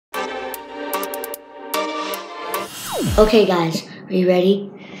Okay guys, are you ready?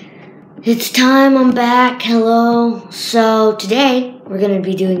 It's time, I'm back, hello. So today, we're gonna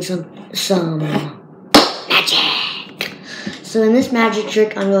be doing some magic. So in this magic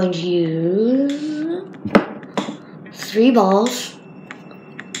trick, I'm going to use 3 balls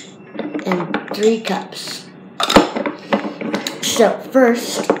and 3 cups. So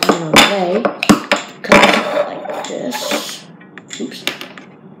first, I'm gonna lay cups like this. Oops.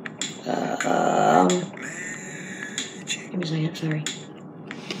 Give me a second, sorry.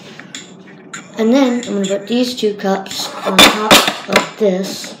 And then I'm going to put these 2 cups on top of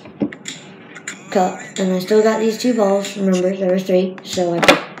this cup. And I still got these 2 balls. Remember, there were 3. So I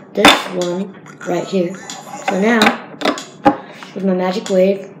put this one right here. So now, with my magic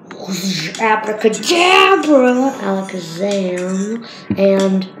wave, abracadabra, alakazam,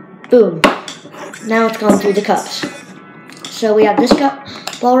 and boom. Now it's gone through the cups. So we have this cup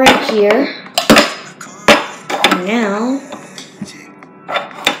ball right here. And now,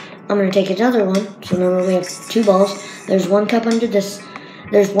 I'm going to take another one. So remember, we have 2 balls. There's 1 cup under this.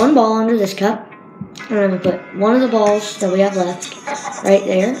 There's 1 ball under this cup. And I'm going to put one of the balls that we have left right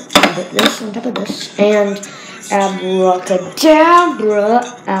there. And put this on top of this. And abracadabra,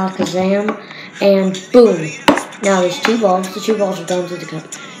 alakazam, and boom. Now there's 2 balls. The 2 balls are down to the cup.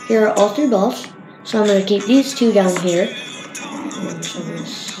 Here are all 3 balls. So I'm going to keep these 2 down here. And so I'm going to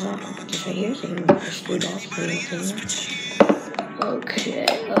slap this right here. So you can put these 3 balls. Okay,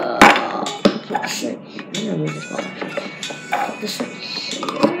 put this right here. I'm gonna move this ball actually. Put this right here.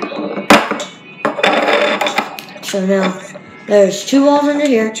 So now, there's 2 balls under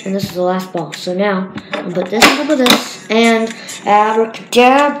here, and this is the last ball. So now, I'm gonna put this on top of this, and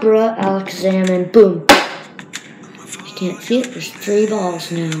abracadabra, alakazam, and boom. If you can't see it, there's 3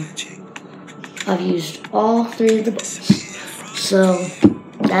 balls now. I've used all 3 of the balls. So,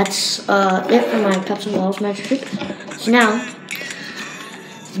 that's it for my cups and balls magic trick. So now,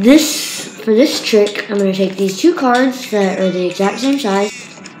 for this trick, I'm going to take these 2 cards that are the exact same size.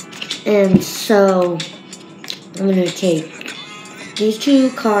 And so, I'm going to take these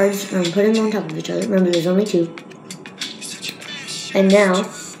 2 cards and I'm going to put them on top of each other. Remember, there's only 2. And now,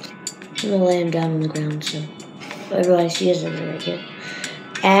 I'm going to lay them down on the ground so everybody sees them right here.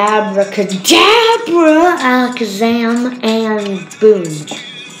 Abracadabra, alakazam, and boom.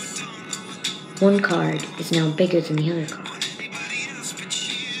 1 card is now bigger than the other card.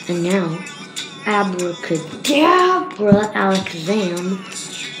 And now, abracadabra, alakazam,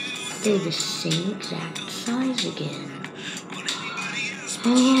 they're the same exact size again.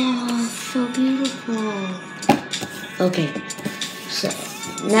 Oh, so beautiful. Okay, so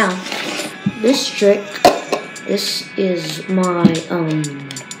now, this trick, this is my,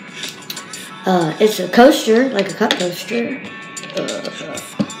 it's a coaster, like a cup coaster,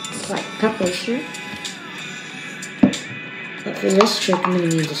 But for this trick, I'm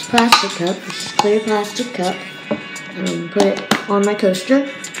going to use this plastic cup, this clear plastic cup, and I'm going to put it on my coaster,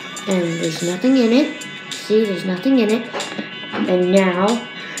 and there's nothing in it. See, there's nothing in it. And now,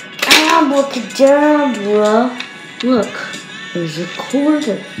 abracadabra, look, there's a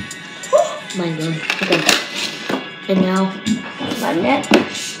quarter. Mind blown. Okay. And now, my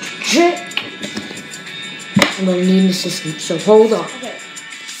next trick, I'm going to need an assistant, so hold on. Okay.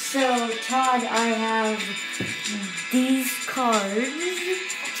 So, Todd, I have these cards,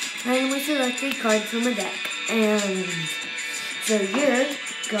 randomly selected cards from a deck, and so you're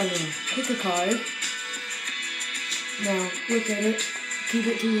gonna pick a card. Now, look at it, keep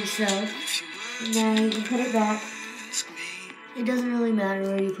it to yourself, and now you can put it back. It doesn't really matter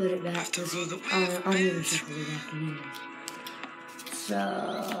where you put it back, because I'll even shuffle it back anyway.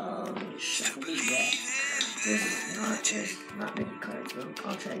 So, shuffle it back. There's not many cards, but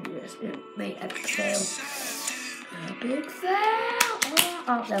I'll try to do this. It may epic fail. Epic fail!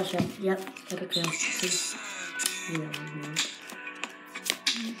 Oh, that was right. Yep, epic fail. See? Yeah,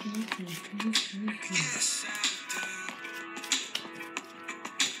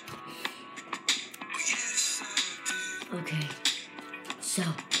 okay, so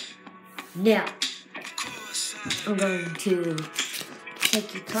now I'm going to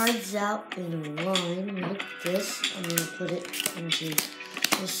take your cards out in a line like this. I'm going to put it into,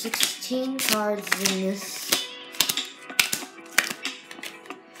 there's 16 cards in this.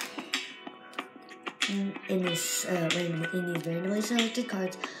 In these randomly selected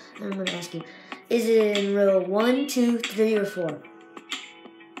cards. And I'm going to ask you, is it in row 1, 2, 3, or 4?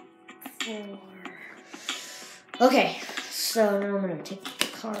 4. Okay, so now I'm going to take the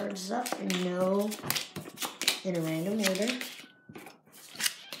cards up in a random order.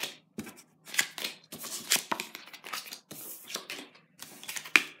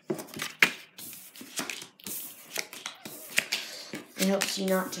 it helps you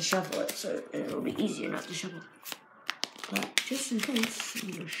not to shuffle it, so it'll be easier not to shuffle. But just in case,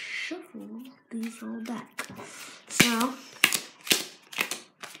 I'm going to shuffle these all back. So, I'm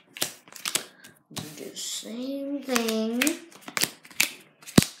going to do the same thing.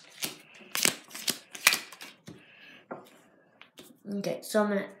 Okay, so I'm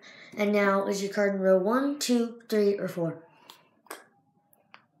going to, and now is your card in row 1, 2, 3, or 4?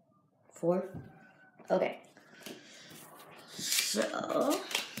 4? Okay. So,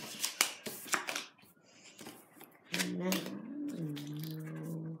 and now,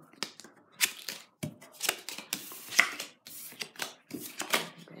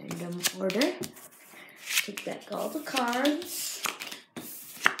 random order. Take back all the cards.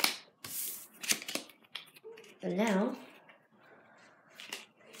 And now,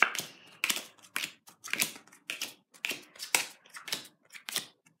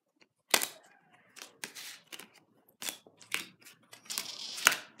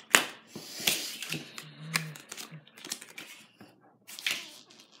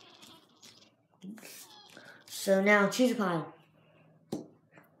 choose a pile.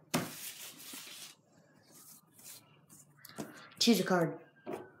 Choose a card.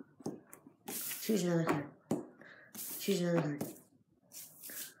 Choose another card. Choose another card.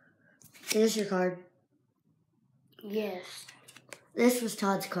 Is this your card? Yes. This was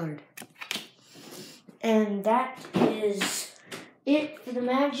Todd's card. And that is it for the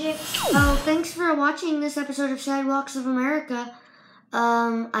magic. Oh, thanks for watching this episode of Sidewalks of America.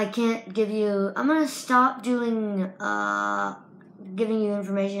 I can't give you, I'm going to stop doing, giving you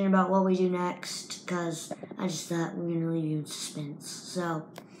information about what we do next, because I just thought we were going to leave you in suspense. So,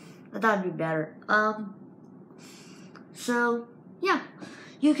 I thought it'd be better. So, yeah.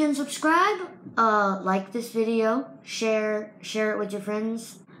 You can subscribe, like this video, share it with your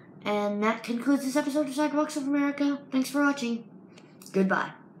friends, and that concludes this episode of Sidewalks of America. Thanks for watching.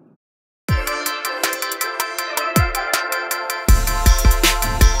 Goodbye.